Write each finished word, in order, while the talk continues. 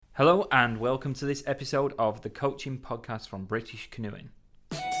Hello and welcome to this episode of the Coaching Podcast from British Canoeing.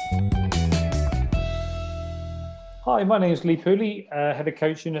 Hi, my name is Lee Pooley, Head of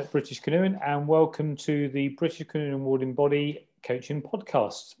Coaching at British Canoeing, and welcome to the British Canoeing Awarding Body Coaching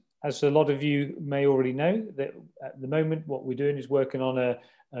Podcast. As a lot of you may already know, that at the moment what we're doing is working on a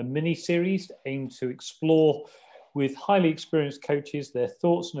mini-series aimed to explore with highly experienced coaches their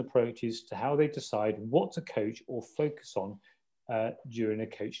thoughts and approaches to how they decide what to coach or focus on during a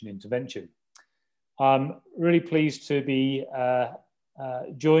coaching intervention. I'm really pleased to be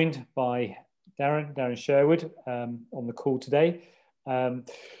joined by Darren Sherwood on the call today. Known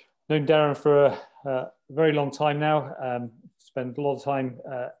Darren for a very long time now. Spent a lot of time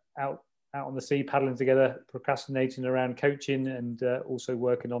out on the sea paddling together, procrastinating around coaching, and also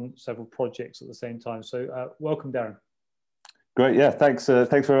working on several projects at the same time. So welcome, Darren. Great, yeah. Thanks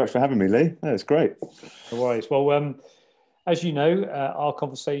very much for having me, Lee. That's great. No worries. Well, as you know, our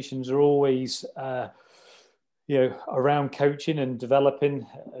conversations are always around coaching and developing,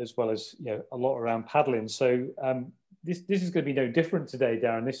 as well as a lot around paddling. So this is going to be no different today,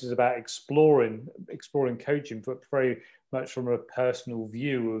 Darren. This is about exploring coaching, but very much from a personal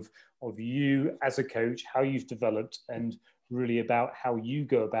view of you as a coach, how you've developed, and really about how you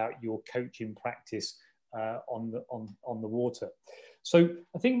go about your coaching practice on the water. So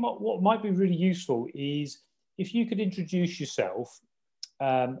I think what might be really useful is if you could introduce yourself,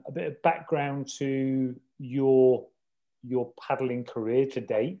 a bit of background to your paddling career to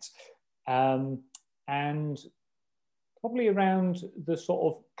date, and probably around the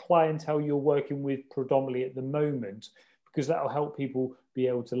sort of clientele you're working with predominantly at the moment, because that'll help people be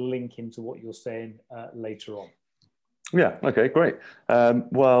able to link into what you're saying later on. Yeah. Okay. Great.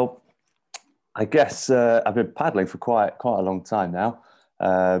 Well, I guess I've been paddling for quite a long time now.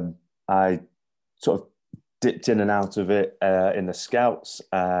 I sort of dipped in and out of it in the Scouts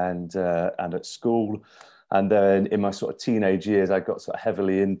and at school. And then in my sort of teenage years, I got sort of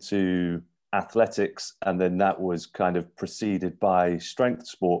heavily into athletics. And then that was kind of preceded by strength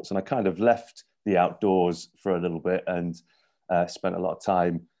sports. And I kind of left the outdoors for a little bit and spent a lot of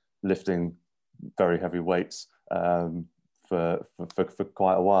time lifting very heavy weights for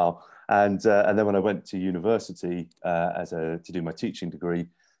quite a while. And then when I went to university to do my teaching degree,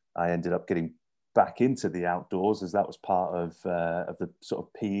 I ended up getting back into the outdoors, as that was part of the sort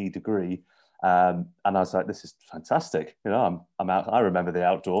of PE degree, and I was like, "This is fantastic!" I'm out. I remember the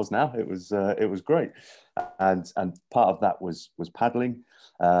outdoors now. It was great, and part of that was paddling.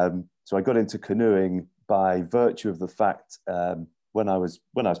 So I got into canoeing by virtue of the fact when I was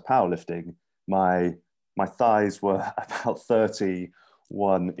powerlifting, my thighs were about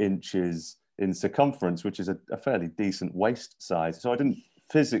 31 inches in circumference, which is a fairly decent waist size. So I didn't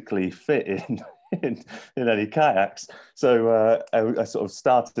physically fit in any kayaks. So I sort of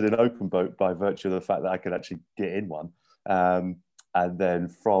started in open boat by virtue of the fact that I could actually get in one. And then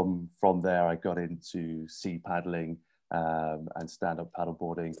from there, I got into sea paddling and stand-up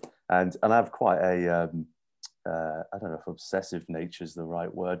paddleboarding. And I have quite a, I don't know if obsessive nature is the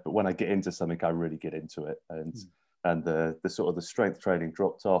right word, but when I get into something, I really get into it. And the sort of the strength training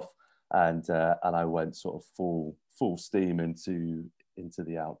dropped off, and I went sort of full steam into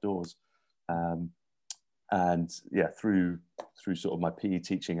the outdoors. And yeah, through sort of my PE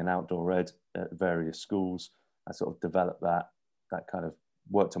teaching and outdoor ed at various schools, I sort of developed that kind of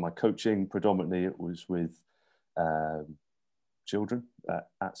worked on my coaching. Predominantly it was with children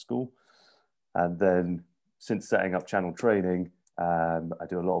at school. And then since setting up Channel Training, I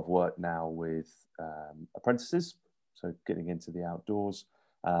do a lot of work now with apprentices, so getting into the outdoors,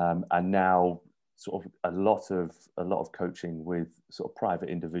 and now sort of a lot of coaching with sort of private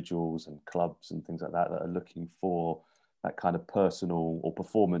individuals and clubs and things like that are looking for that kind of personal or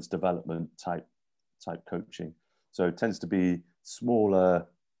performance development type coaching. So it tends to be smaller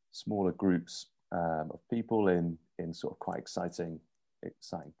groups of people in sort of quite exciting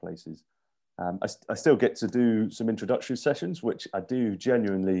places. I still get to do some introductory sessions, which I do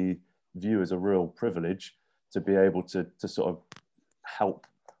genuinely view as a real privilege to be able to sort of help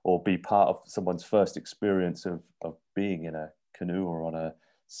or be part of someone's first experience of being in a canoe or on a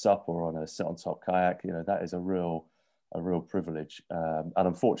SUP or on a sit on top kayak. That is a real privilege. And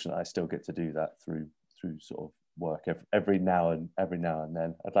unfortunately, I still get to do that through sort of work every now and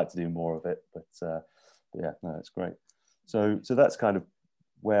then. I'd like to do more of it, but yeah, no, it's great. So that's kind of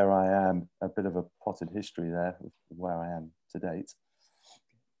where I am, a bit of a potted history there of where I am to date.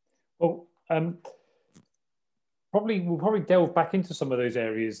 Well, we'll probably delve back into some of those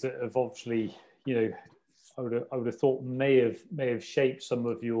areas that have obviously, I would have thought may have shaped some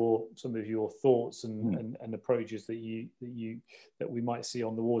of your thoughts and approaches that we might see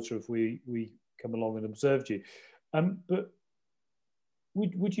on the water if we come along and observed you. But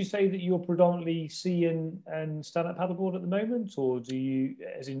would you say that you're predominantly sea and stand-up paddleboard at the moment, or do you,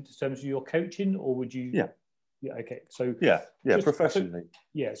 as in terms of your coaching, or would you? Yeah. Okay. So professionally.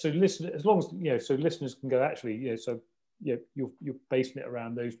 So listen, as long as so listeners can go actually. So you're basing it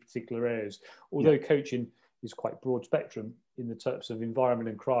around those particular areas. Although coaching is quite broad spectrum in the terms of environment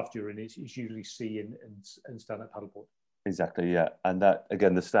and craft you're in, it's usually sea and stand-up paddleboard. Exactly, yeah. And that,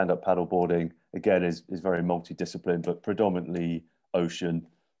 again, the stand-up paddleboarding, again, is very multidisciplined, but predominantly ocean.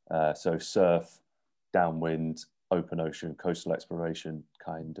 So surf, downwind, open ocean, coastal exploration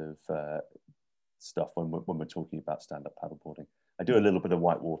kind of stuff when we're talking about stand-up paddleboarding. I do a little bit of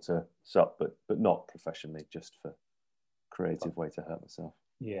whitewater sup, but not professionally, just for creative way to hurt myself.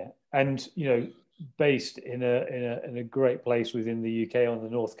 Yeah, and based in a great place within the UK on the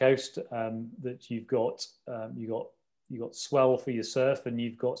north coast, that you've got Swell for your surf, and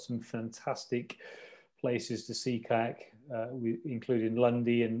you've got some fantastic places to sea kayak, including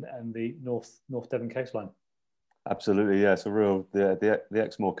Lundy and the North Devon coastline. Absolutely, yeah. So the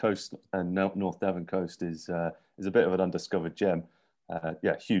Exmoor coast and North Devon coast is a bit of an undiscovered gem.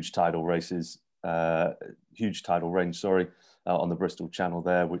 Huge tidal races, huge tidal range. On the Bristol Channel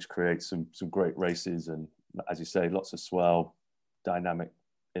there, which creates some great races, and as you say, lots of swell, dynamic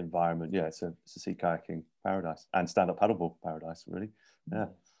environment. Yeah, it's a sea kayaking paradise and stand-up paddleboard paradise, really. Yeah.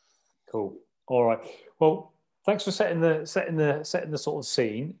 Cool. All right. Well, thanks for setting the sort of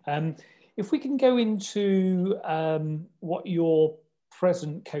scene. If we can go into what your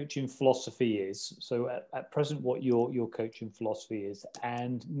present coaching philosophy is. So at present, what your coaching philosophy is,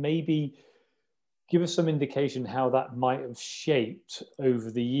 and maybe give us some indication how that might have shaped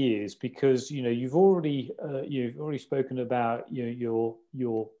over the years, because you've already spoken about your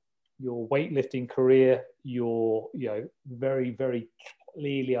weightlifting career, your very, very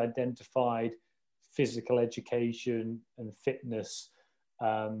clearly identified physical education and fitness,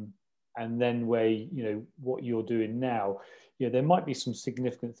 and then what you're doing now. There might be some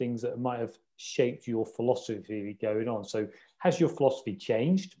significant things that might have shaped your philosophy going on. So has your philosophy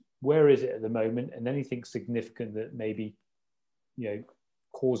changed? Where is it at the moment? And anything significant that maybe,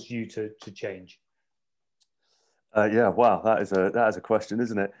 caused you to change? Wow, that is a question,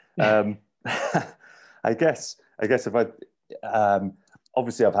 isn't it? I guess if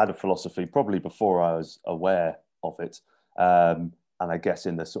obviously I've had a philosophy probably before I was aware of it, and I guess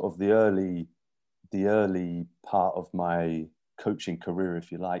in the sort of the early part of my coaching career,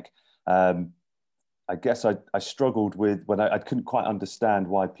 if you like. I guess I struggled with when I couldn't quite understand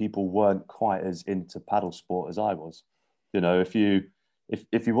why people weren't quite as into paddle sport as I was. If you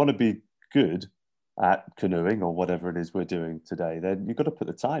want to be good at canoeing or whatever it is we're doing today, then you've got to put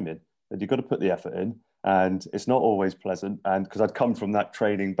the time in and you've got to put the effort in. And it's not always pleasant. And because I'd come from that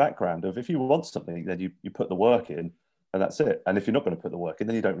training background of if you want something, then you put the work in and that's it. And if you're not going to put the work in,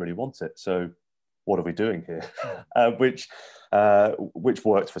 then you don't really want it. So what are we doing here? Which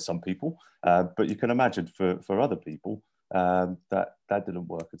worked for some people, but you can imagine for other people that didn't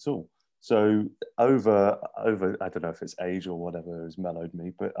work at all. So over I don't know if it's age or whatever has mellowed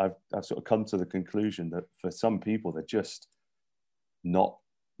me, but I've sort of come to the conclusion that for some people they're just not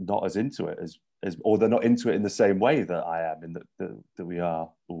as into it as or they're not into it in the same way that I am, in that we are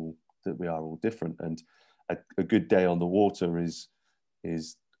all different. And a good day on the water is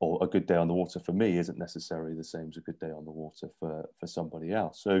or a good day on the water for me isn't necessarily the same as a good day on the water for somebody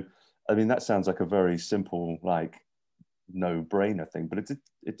else. So, I mean, that sounds like a very simple, like no-brainer thing, but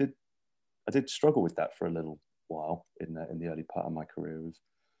I did struggle with that for a little while in the early part of my career.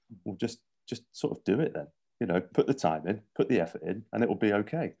 Well, just sort of do it then, put the time in, put the effort in, and it will be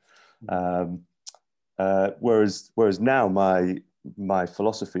okay. Whereas now my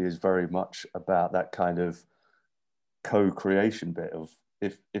philosophy is very much about that kind of co-creation bit of,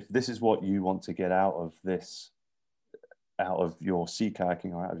 if this is what you want to get out of your sea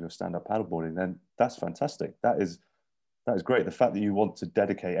kayaking or out of your stand-up paddleboarding, then that's fantastic. That is great. The fact that you want to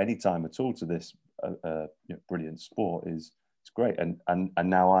dedicate any time at all to this brilliant sport is great. And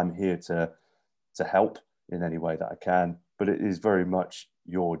now I'm here to help in any way that I can. But it is very much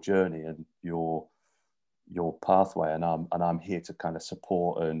your journey and your pathway, and I'm here to kind of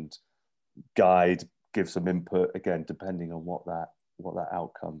support and guide, give some input, again depending on what that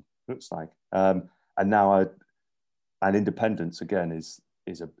outcome looks like. And now and independence again is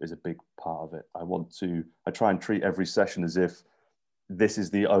a big part of it. I try and treat every session as if this is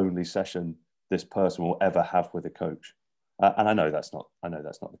the only session this person will ever have with a coach. And I know that's not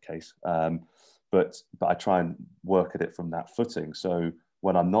the case. but I try and work at it from that footing. So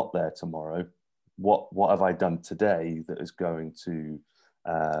when I'm not there tomorrow, what have I done today that is going to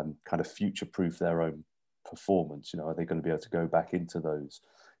kind of future-proof their own performance? Are they going to be able to go back into those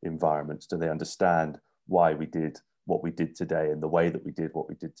environments? Do they understand why we did what we did today and the way that we did what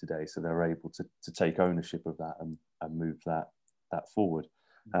we did today, so they're able to take ownership of that and move that forward?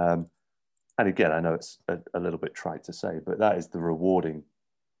 And again, I know it's a little bit trite to say, but that is the rewarding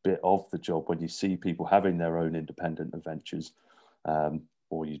bit of the job, when you see people having their own independent adventures,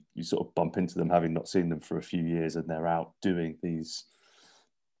 or you sort of bump into them having not seen them for a few years, and they're out doing these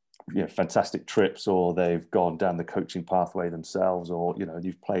fantastic trips, or they've gone down the coaching pathway themselves, or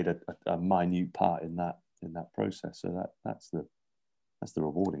you've played a minute part in that process. So that's the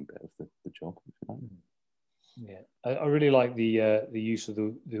rewarding bit of the job, if you like. Yeah, I really like the use of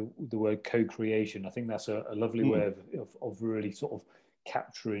the word co-creation. I think that's a lovely way of really sort of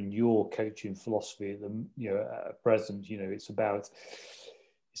capturing your coaching philosophy at present. It's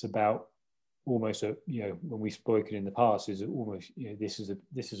about almost when we've spoken in the past, is almost this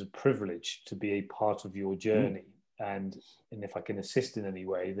is a privilege to be a part of your journey, and if I can assist in any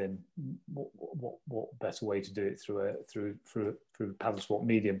way, then what better way to do it through paddle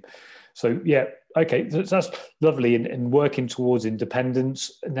medium. So yeah, okay, that's lovely. And working towards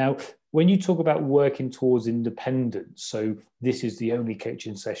independence. Now, when you talk about working towards independence, so this is the only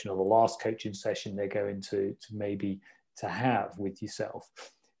coaching session or the last coaching session they're going to maybe to have with yourself.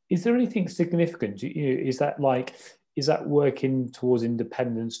 Is there anything significant? Is that working towards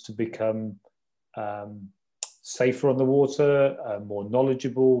independence to become safer on the water, more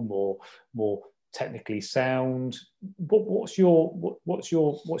knowledgeable, more technically sound? What's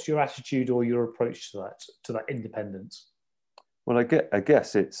your attitude or your approach to that independence? Well, I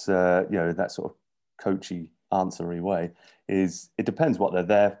guess it's that sort of coachy answery way is it depends what they're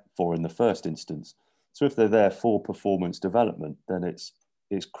there for in the first instance. So if they're there for performance development, then it's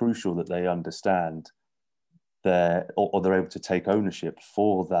crucial that they understand or they're able to take ownership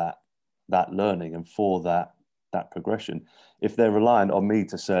for that learning and for that progression. If they're reliant on me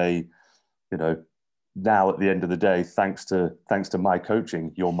to say, now at the end of the day, thanks to my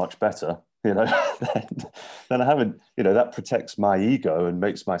coaching, you're much better, then I haven't, that protects my ego and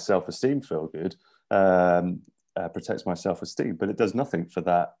makes my self-esteem feel good, protects my self-esteem, but it does nothing for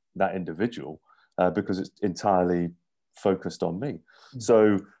that individual because it's entirely focused on me.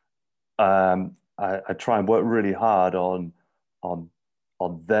 So I try and work really hard on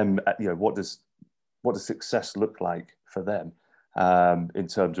them. What does success look like for them in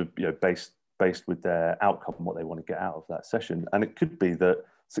terms of based with their outcome, what they want to get out of that session. And it could be that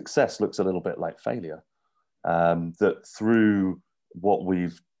success looks a little bit like failure. That through what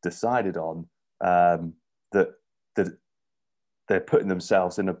we've decided on, that they're putting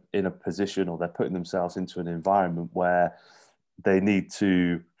themselves in a position, or they're putting themselves into an environment where they need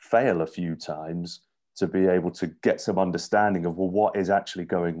to fail a few times to be able to get some understanding of, well, what is actually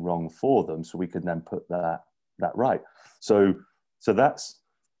going wrong for them, so we can then put that right. So that's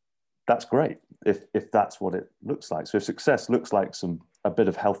great if that's what it looks like. So if success looks like a bit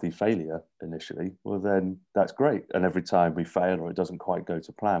of healthy failure initially, well, then that's great. And every time we fail or it doesn't quite go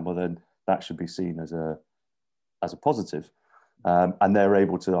to plan, well, then that should be seen as a positive. And they're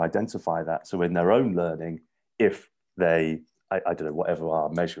able to identify that. So in their own learning, if they, I don't know, whatever our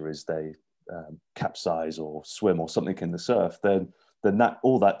measure is, they capsize or swim or something in the surf, then that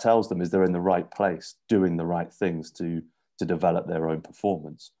all that tells them is they're in the right place, doing the right things to develop their own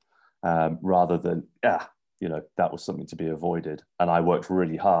performance, rather than that was something to be avoided. And I worked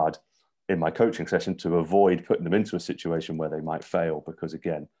really hard in my coaching session to avoid putting them into a situation where they might fail, because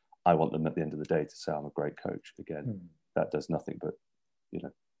again, I want them at the end of the day to say I'm a great coach. Again, that does nothing but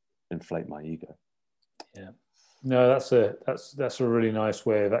inflate my ego. Yeah. No, that's a really nice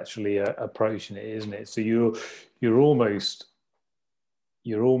way of actually approaching it, isn't it? So you're almost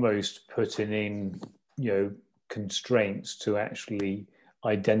putting in constraints to actually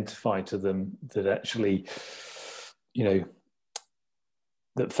identify to them that actually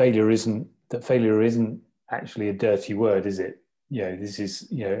that failure isn't actually a dirty word, is it? This is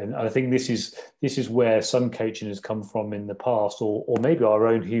and I think this is where some coaching has come from in the past, or maybe our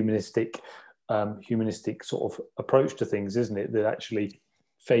own humanistic sort of approach to things, isn't it? That actually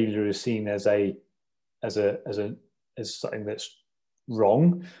failure is seen as something that's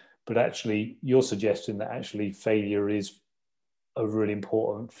wrong, but actually you're suggesting that actually failure is a really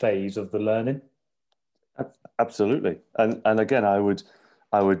important phase of the learning. Absolutely, and again, I would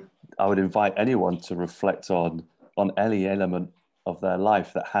invite anyone to reflect on any element of their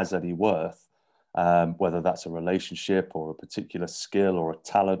life that has any worth, whether that's a relationship or a particular skill or a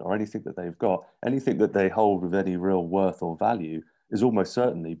talent or anything that they've got, anything that they hold with any real worth or value is almost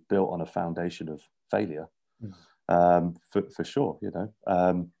certainly built on a foundation of failure, for sure, you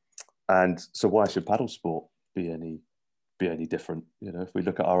know. And so why should paddle sport be any different? You know, if we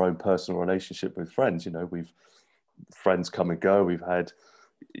look at our own personal relationship with friends, you know, friends come and go. We've had,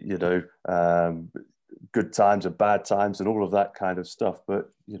 you know, good times and bad times and all of that kind of stuff. But,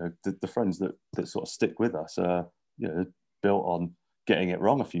 you know, the friends that sort of stick with us are, you know, built on getting it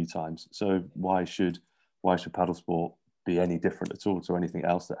wrong a few times. So why should paddle sport be any different at all to anything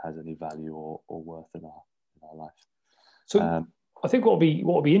else that has any value or worth in our life? So I think what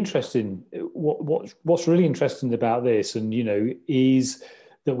will be interesting, what's really interesting about this, and you know, is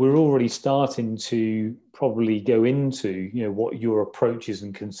that we're already starting to probably go into, you know, what your approaches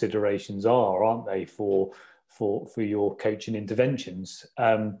and considerations are, aren't they, for your coaching interventions?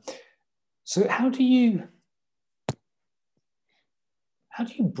 So how do you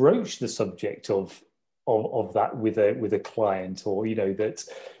broach the subject of that with a client, or you know, that,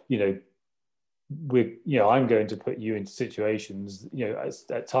 you know, I'm going to put you into situations, you know,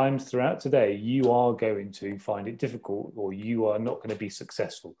 at times throughout today, you are going to find it difficult, or you are not going to be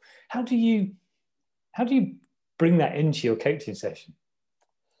successful. How do you bring that into your coaching session?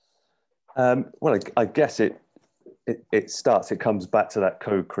 Well, I guess it comes back to that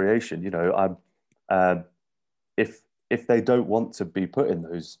co-creation. You know, if they don't want to be put in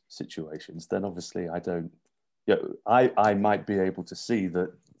those situations, then obviously I don't. You know, I might be able to see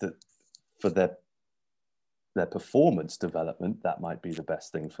that for their performance development, that might be the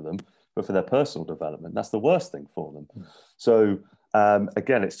best thing for them, but for their personal development, that's the worst thing for them. So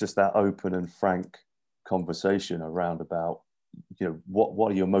again, it's just that open and frank conversation around about, you know,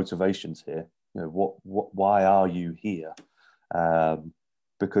 what are your motivations here? You know, why are you here?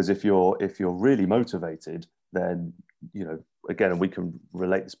 Because if you're really motivated, then, you know, again, and we can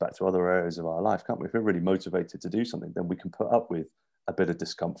relate this back to other areas of our life, can't we? If we're really motivated to do something, then we can put up with a bit of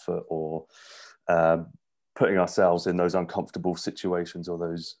discomfort, or putting ourselves in those uncomfortable situations or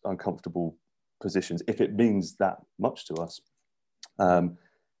those uncomfortable positions, if it means that much to us.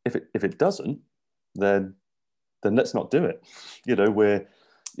 If it doesn't, then let's not do it. You know,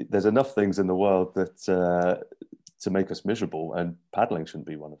 there's enough things in the world that to make us miserable, and paddling shouldn't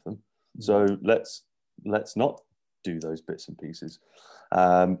be one of them. So let's not do those bits and pieces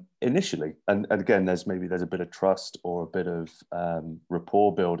initially. And again, there's a bit of trust or a bit of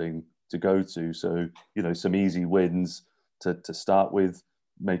rapport building to go to. So, you know, some easy wins to start with,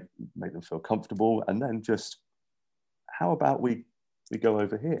 make them feel comfortable, and then just, how about we go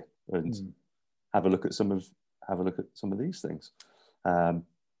over here and have a look at some of these things,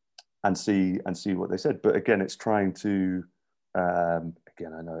 and see what they said. But again, it's trying to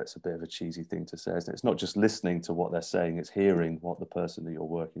again, I know it's a bit of a cheesy thing to say, isn't it? It's not just listening to what they're saying, it's hearing what the person that you're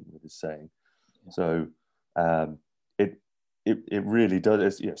working with is saying. So it really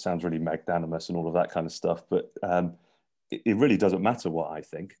does, it sounds really magnanimous and all of that kind of stuff, but it really doesn't matter what I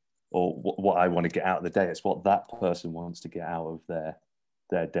think or what I want to get out of the day. It's what that person wants to get out of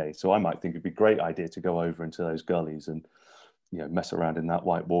their day. So I might think it'd be a great idea to go over into those gullies and, you know, mess around in that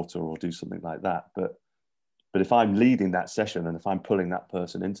white water or do something like that. But if I'm leading that session, and if I'm pulling that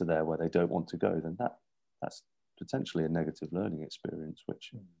person into there where they don't want to go, then that's potentially a negative learning experience,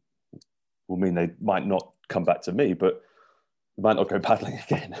 which will mean they might not come back to me, but they might not go paddling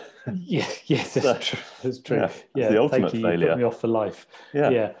again. Yes, that's true. Yeah, the ultimate thank you. failure. You put me off for life.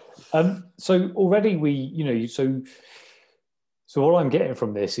 Yeah. So already so what I'm getting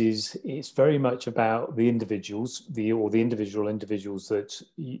from this is it's very much about the individuals, the individuals that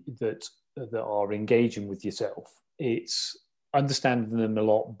are engaging with yourself. It's understanding them a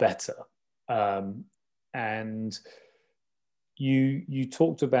lot better. And you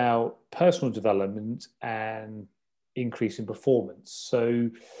talked about personal development and increase in performance. So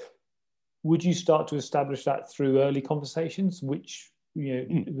would you start to establish that through early conversations, which, you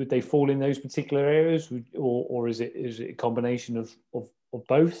know, would they fall in those particular areas, or is it a combination of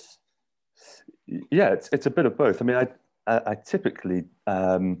both? Yeah, it's a bit of both. I mean, I typically,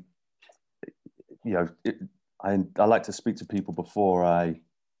 you know, I like to speak to people before I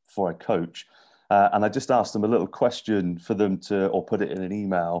coach, and I just ask them a little question for them or put it in an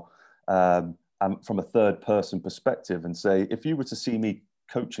email, from a third person perspective, and say, if you were to see me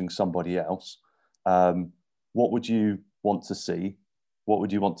coaching somebody else, what would you want to see? What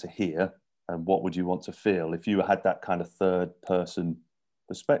would you want to hear? And what would you want to feel if you had that kind of third person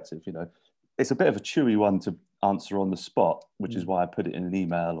perspective? You know, it's a bit of a chewy one to answer on the spot, which is why I put it in an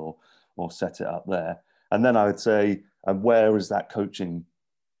email or set it up there. And then I would say, where is that coaching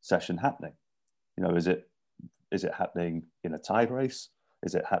session happening? You know, is it happening in a tide race?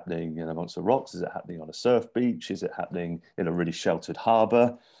 Is it happening in amongst the rocks? Is it happening on a surf beach? Is it happening in a really sheltered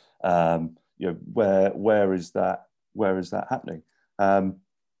harbour? You know, where is that happening? And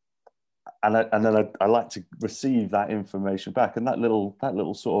then I like to receive that information back, and that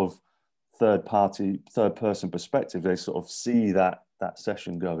little sort of third person perspective, they sort of see that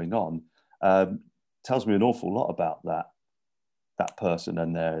session going on, tells me an awful lot about that person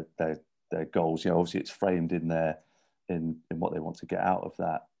and their goals. You know, obviously it's framed in what they want to get out of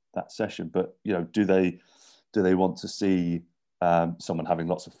that session, but you know, do they want to see someone having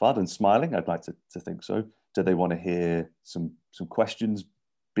lots of fun and smiling? I'd like to think so. Do they want to hear some questions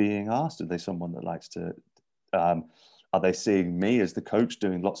being asked? Are they someone that likes to are they seeing me as the coach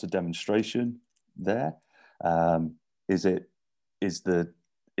doing lots of demonstration there? Is the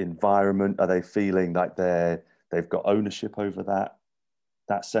environment, are they feeling like they've got ownership over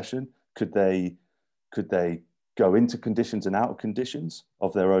that session? Could they go into conditions and out of conditions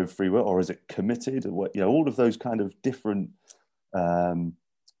of their own free will, or is it committed? Or what, you know, all of those kind of different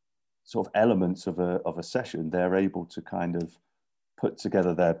sort of elements of a session, they're able to kind of put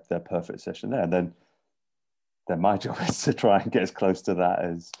together their perfect session there. And then my job is to try and get as close to that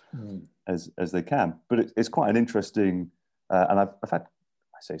as they can. But it's quite an interesting, and I've had,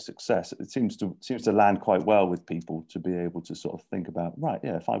 I say, success. It seems to land quite well with people to be able to sort of think about, right,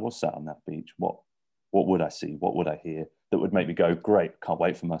 yeah, if I was sat on that beach, what would I see? What would I hear that would make me go, great, can't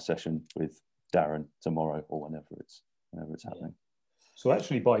wait for my session with Darren tomorrow or whenever it's happening. So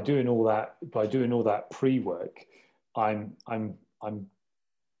actually, by doing all that pre-work, I'm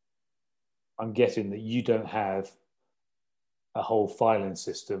guessing that you don't have a whole filing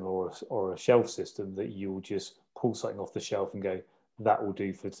system or a shelf system that you'll just pull something off the shelf and go, that will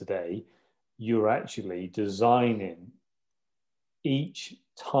do for today. You're actually designing each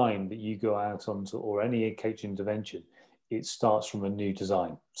time that you go out onto, or any coaching intervention, it starts from a new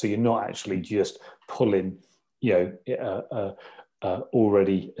design. So you're not actually just pulling, you know,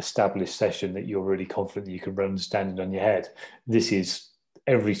 already established session that you're really confident that you can run standing on your head. This is,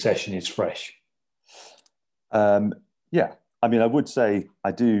 every session is fresh. Yeah, I mean, I would say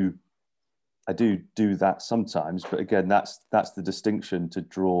I do that sometimes, but again, that's the distinction to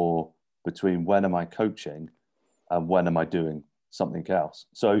draw between when am I coaching and when am I doing something else.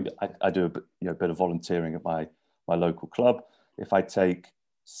 So I do a bit of volunteering at my local club. If I take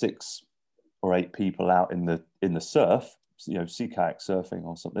 6 or 8 people out in the surf, you know, sea kayak surfing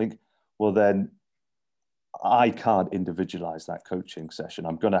or something, well then I can't individualize that coaching session.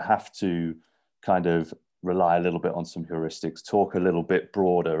 I'm going to have to kind of rely a little bit on some heuristics, talk a little bit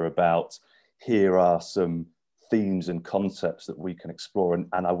broader about, here are some themes and concepts that we can explore, and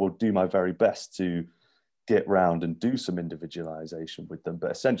I will do my very best to get round and do some individualization with them.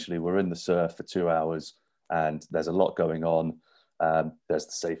 But essentially we're in the surf for 2 hours and there's a lot going on. There's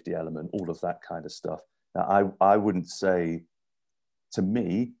the safety element, all of that kind of stuff. Now, I wouldn't say, to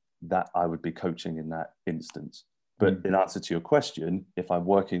me, that I would be coaching in that instance. But in answer to your question, if I'm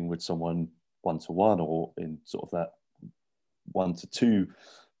working with someone one-to-one or in sort of that 1-to-2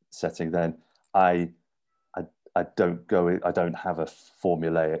 setting, then I don't have a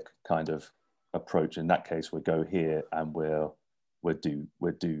formulaic kind of approach. In that case, we'll go here and we'll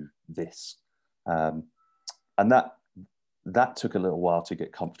do this. And that took a little while to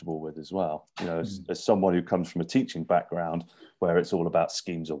get comfortable with as well. You know, as someone who comes from a teaching background where it's all about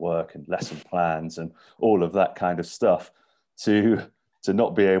schemes of work and lesson plans and all of that kind of stuff, to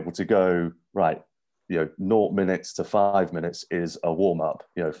not be able to go, right, you know, 0 minutes to 5 minutes is a warm up,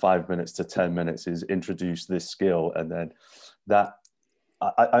 you know, 5 minutes to 10 minutes is introduce this skill. And then that,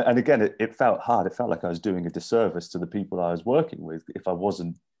 and again, it felt hard. It felt like I was doing a disservice to the people I was working with if I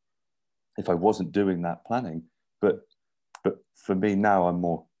wasn't doing that planning. But for me now, I'm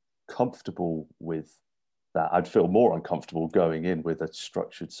more comfortable with that. I'd feel more uncomfortable going in with a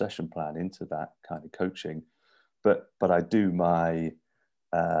structured session plan into that kind of coaching. But I do my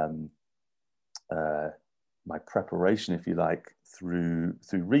my preparation, if you like, through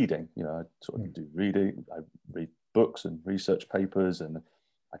reading. You know, I sort of do reading. I read books and research papers, and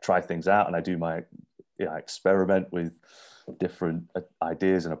I try things out, and I do my I experiment with different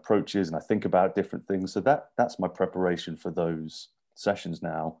ideas and approaches, and I think about different things. So that's my preparation for those sessions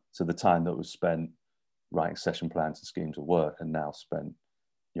now. So the time that was spent writing session plans and schemes of work, and now spent,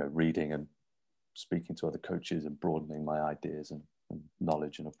 you know, reading and speaking to other coaches and broadening my ideas and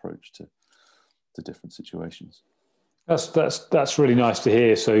knowledge and approach to different situations. That's really nice to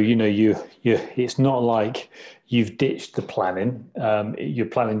hear. So, you know, you it's not like you've ditched the planning. Your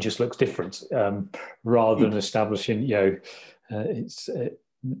planning just looks different, rather than establishing, you know,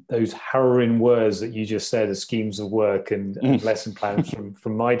 those harrowing words that you just said, as schemes of work and lesson plans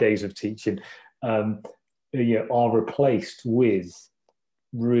from my days of teaching, are replaced with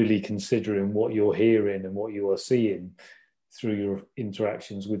really considering what you're hearing and what you are seeing through your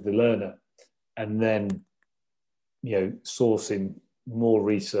interactions with the learner, and then sourcing more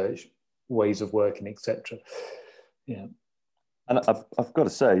research, ways of working, etc. Yeah. And I've got to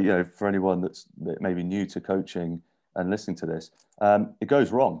say, for anyone that's maybe new to coaching and listening to this, it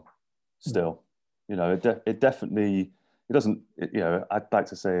goes wrong still. It definitely, it doesn't, I'd like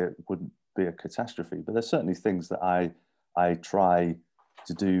to say it wouldn't be a catastrophe, but there's certainly things that I try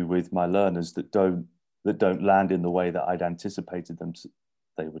to do with my learners that don't land in the way that I'd anticipated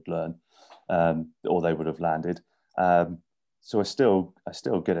they would learn, or they would have landed. So I still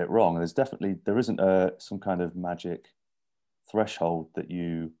get it wrong. There isn't some kind of magic threshold that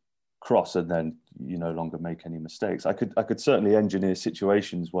you cross and then you no longer make any mistakes. I could certainly engineer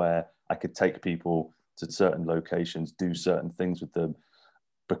situations where I could take people to certain locations, do certain things with them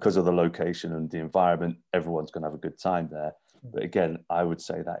because of the location and the environment. Everyone's going to have a good time there. But again, I would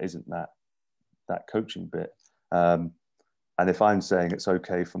say that isn't that coaching bit. And if I'm saying it's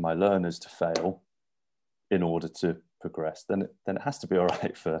okay for my learners to fail in order to progress, then it has to be all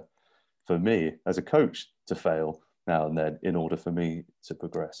right for me as a coach to fail now and then in order for me to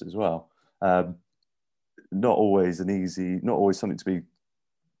progress as well. Not always something you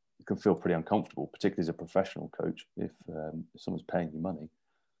can feel pretty uncomfortable, particularly as a professional coach, if someone's paying you money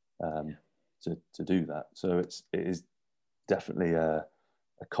to do that. So it is definitely a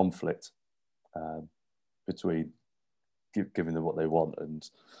conflict between giving them what they want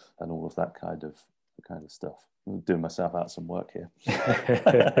and all of that kind of stuff. I'm doing myself out some work here.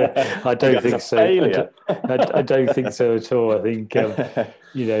 I don't think so. I don't think so at all. I think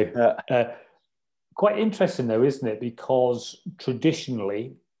quite interesting though, isn't it? Because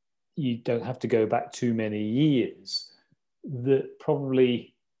traditionally, you don't have to go back too many years, that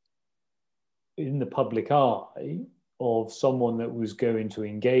probably in the public eye of someone that was going to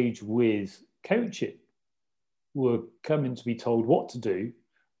engage with coaching were coming to be told what to do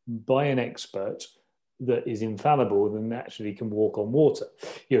by an expert that is infallible and actually can walk on water.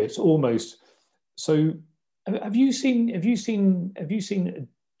 It's almost so. Have you seen? Is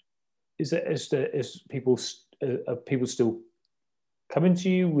people still coming to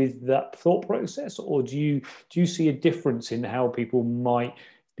you with that thought process, or do you see a difference in how people might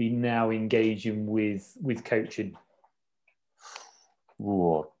be now engaging with coaching?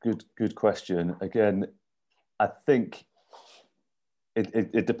 Ooh, good question. Again, I think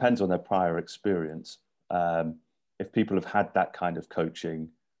it depends on their prior experience. If people have had that kind of coaching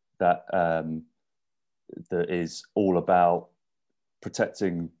that is all about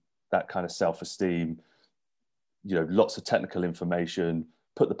protecting that kind of self-esteem, lots of technical information,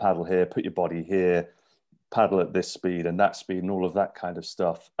 put the paddle here, put your body here, paddle at this speed and that speed and all of that kind of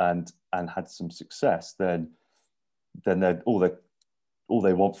stuff, and had some success, then all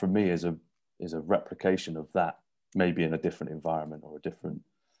they want from me is a replication of that, maybe in a different environment or a different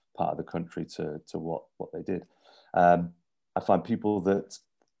part of the country to what they did. I find people that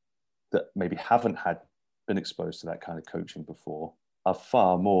maybe haven't been exposed to that kind of coaching before are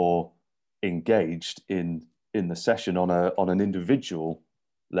far more engaged in the session on an individual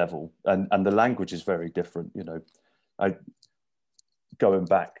level, and the language is very different. Going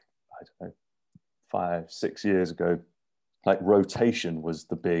back, I don't know, 5-6 years ago, like rotation was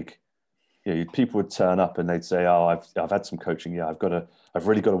the big. People would turn up and they'd say, "Oh, I've had some coaching. Yeah, I've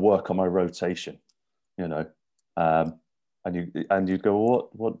really got to work on my rotation." And you'd go,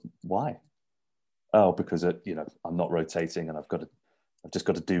 "What? Why?" "Oh, because I'm not rotating, and I've just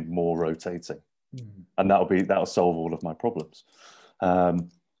got to do more rotating, and that'll solve all of my problems." They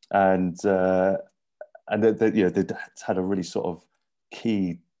had a really sort of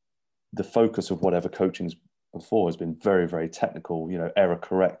key. The focus of whatever coaching's before has been very, very technical, error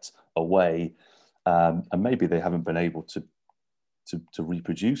correct away. And maybe they haven't been able to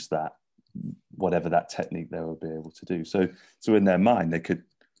reproduce that, whatever that technique they will be able to do. So in their mind,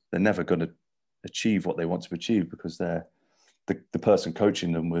 they're never going to achieve what they want to achieve because the person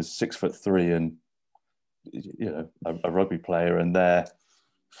coaching them was 6'3" and, a rugby player, and they're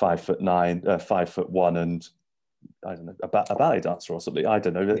 5'9", 5'1", and I don't know, a ballet dancer or something. I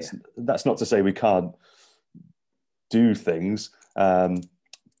don't know. That's not to say we can't do things,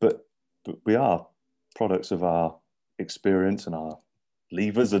 but we are products of our experience and our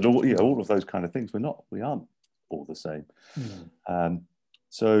levers and all of those kind of things. We aren't all the same.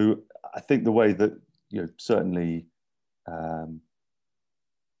 So I think the way that certainly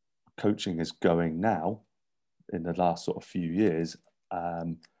coaching is going now in the last sort of few years,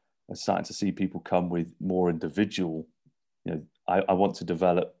 I'm starting to see people come with more individual, I want to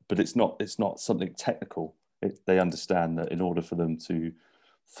develop, but it's not something technical. They understand that in order for them to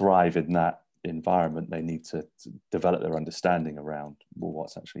thrive in that environment, they need to develop their understanding around, well,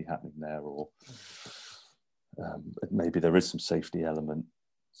 what's actually happening there, or maybe there is some safety element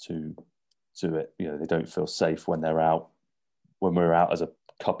to it. They don't feel safe when we're out as a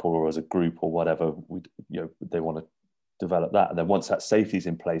couple or as a group or whatever. They want to develop that, and then once that safety is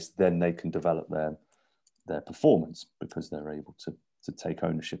in place, then they can develop their performance, because they're able to take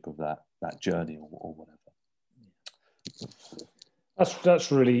ownership of that journey or whatever.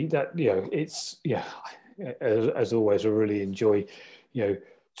 That's really that. As always, I really enjoy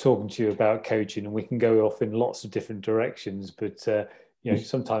talking to you about coaching, and we can go off in lots of different directions, but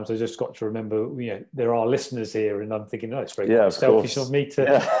sometimes I just got to remember, there are listeners here, and I'm thinking, it's very selfish of me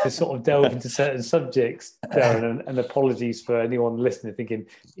to sort of delve into certain subjects, Darren, and apologies for anyone listening thinking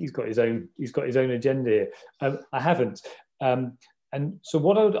he's got his own agenda here. I haven't. And so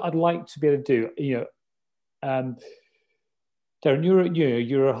what I'd like to be able to do, Darren,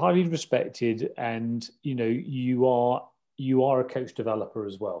 you're a highly respected, and you are a coach developer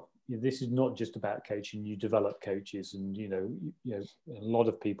as well. This is not just about coaching. You develop coaches, and a lot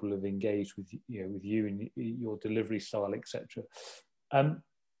of people have engaged with you and your delivery style, etc.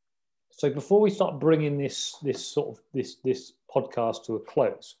 So before we start bringing this podcast to a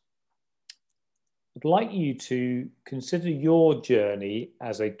close, I'd like you to consider your journey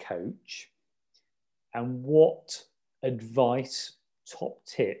as a coach and what advice, top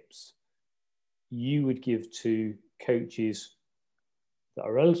tips you would give to coaches that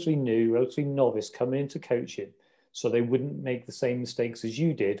are relatively new, relatively novice, coming into coaching, so they wouldn't make the same mistakes as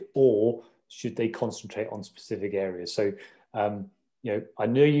you did, or should they concentrate on specific areas? So, I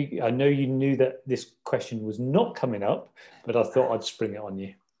know you knew that this question was not coming up, but I thought I'd spring it on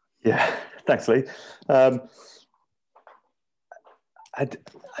you. Yeah, thanks, Lee. I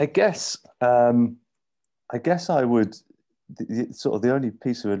guess I would, the only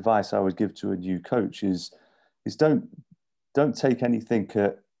piece of advice I would give to a new coach is don't take anything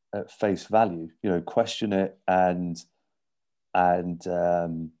at face value. Question it and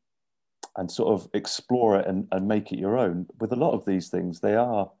sort of explore it and make it your own. With a lot of these things, they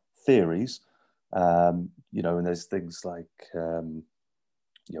are theories, and there's things like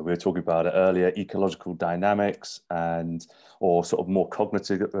we were talking about it earlier, ecological dynamics, or sort of more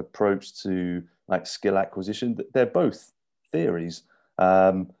cognitive approach to like skill acquisition. They're both theories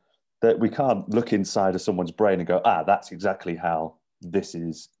that we can't look inside of someone's brain and go, that's exactly how this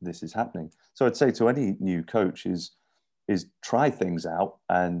is happening. So I'd say to any new coach is try things out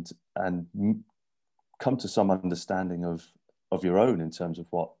and come to some understanding of your own in terms of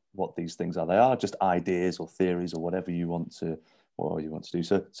what these things are. They are just ideas or theories or whatever you want to do.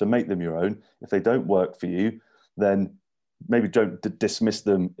 So make them your own. If they don't work for you, then maybe don't dismiss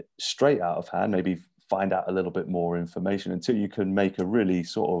them straight out of hand. Maybe find out a little bit more information until you can make a really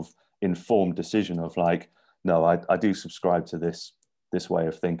sort of informed decision of like, no, I do subscribe to this way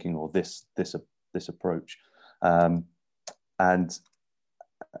of thinking, or this approach, and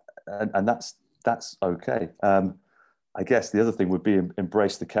that's okay. I guess the other thing would be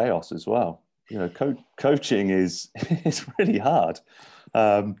embrace the chaos as well. Coaching is really hard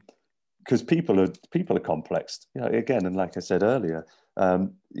because people are complex. Again, and like I said earlier,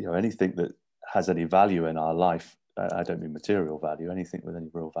 anything that has any value in our life, I don't mean material value, anything with any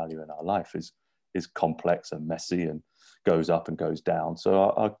real value in our life is complex and messy and goes up and goes down.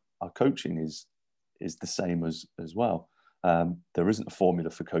 So our coaching is the same as well. There isn't a formula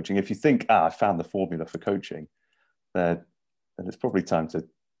for coaching. If you think, I found the formula for coaching, then it's probably time to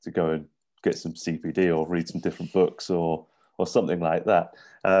go and get some CPD or read some different books or something like that.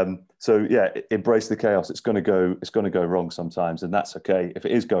 So yeah, embrace the chaos. It's going to go wrong sometimes, and that's okay. If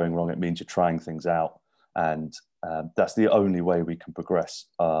it is going wrong, it means you're trying things out, and that's the only way we can progress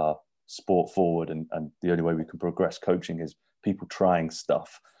our sport forward, and the only way we can progress coaching is people trying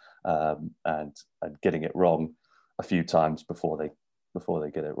stuff and getting it wrong a few times before they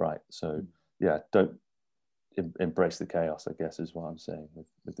get it right. So yeah, don't embrace the chaos, I guess, is what I'm saying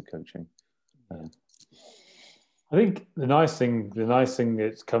with the coaching. I think the nice thing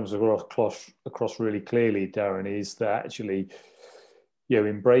that comes across really clearly, Darren, is that actually,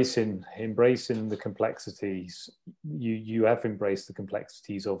 embracing the complexities. You have embraced the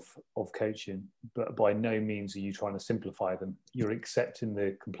complexities of coaching, but by no means are you trying to simplify them. You're accepting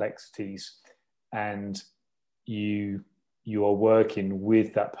the complexities, and you are working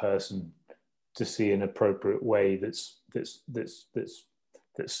with that person to see an appropriate way that's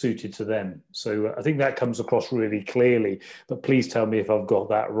that's suited to them. So I think that comes across really clearly, but please tell me if I've got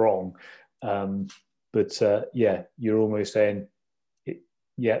that wrong. Yeah, you're almost saying,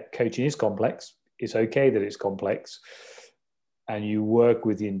 coaching is complex. It's okay that it's complex, and you work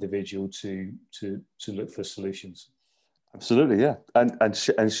with the individual to look for solutions. Absolutely, yeah, and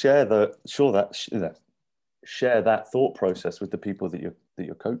share that thought process with the people that you're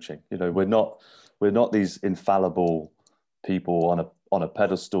coaching. You know, we're not these infallible people on a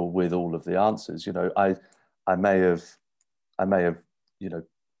pedestal with all of the answers. You know, I may have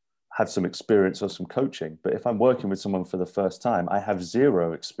had some experience or some coaching, but if I'm working with someone for the first time, I have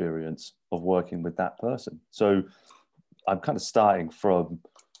zero experience of working with that person. So I'm kind of starting from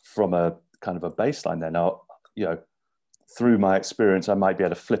a kind of a baseline there. Now, you know, through my experience, I might be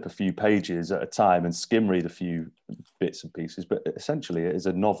able to flip a few pages at a time and skim read a few bits and pieces, but essentially it is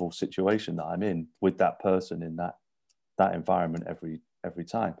a novel situation that I'm in with that person in that environment every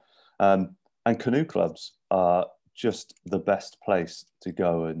time. And canoe clubs are just the best place to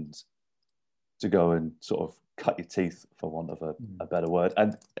go and sort of cut your teeth, for want of a better word.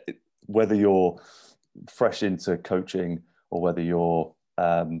 And whether you're fresh into coaching or whether you're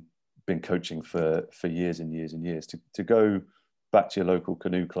been coaching for years and years and years, to go back to your local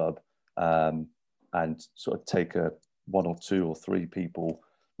canoe club and sort of take one or two or three people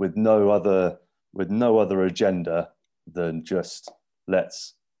with no other agenda than just let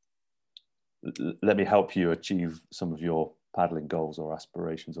me help you achieve some of your paddling goals or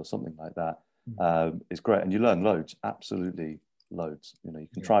aspirations or something like that. It's great, and you learn loads, absolutely loads. You know, you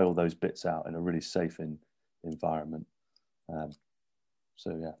can try all those bits out in a really safe environment.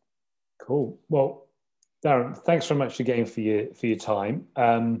 So yeah. Cool. Well, Darren, thanks very much again for your time.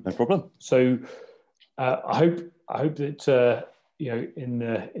 No problem. So I hope that in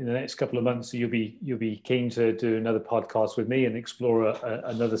the next couple of months you'll be keen to do another podcast with me and explore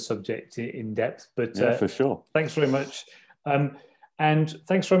another subject in depth. But yeah, for sure. Thanks very much. And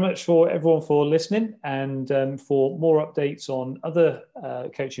thanks very much for everyone for listening. And for more updates on other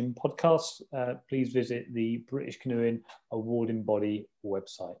coaching podcasts, please visit the British Canoeing Awarding Body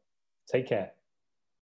website. Take care.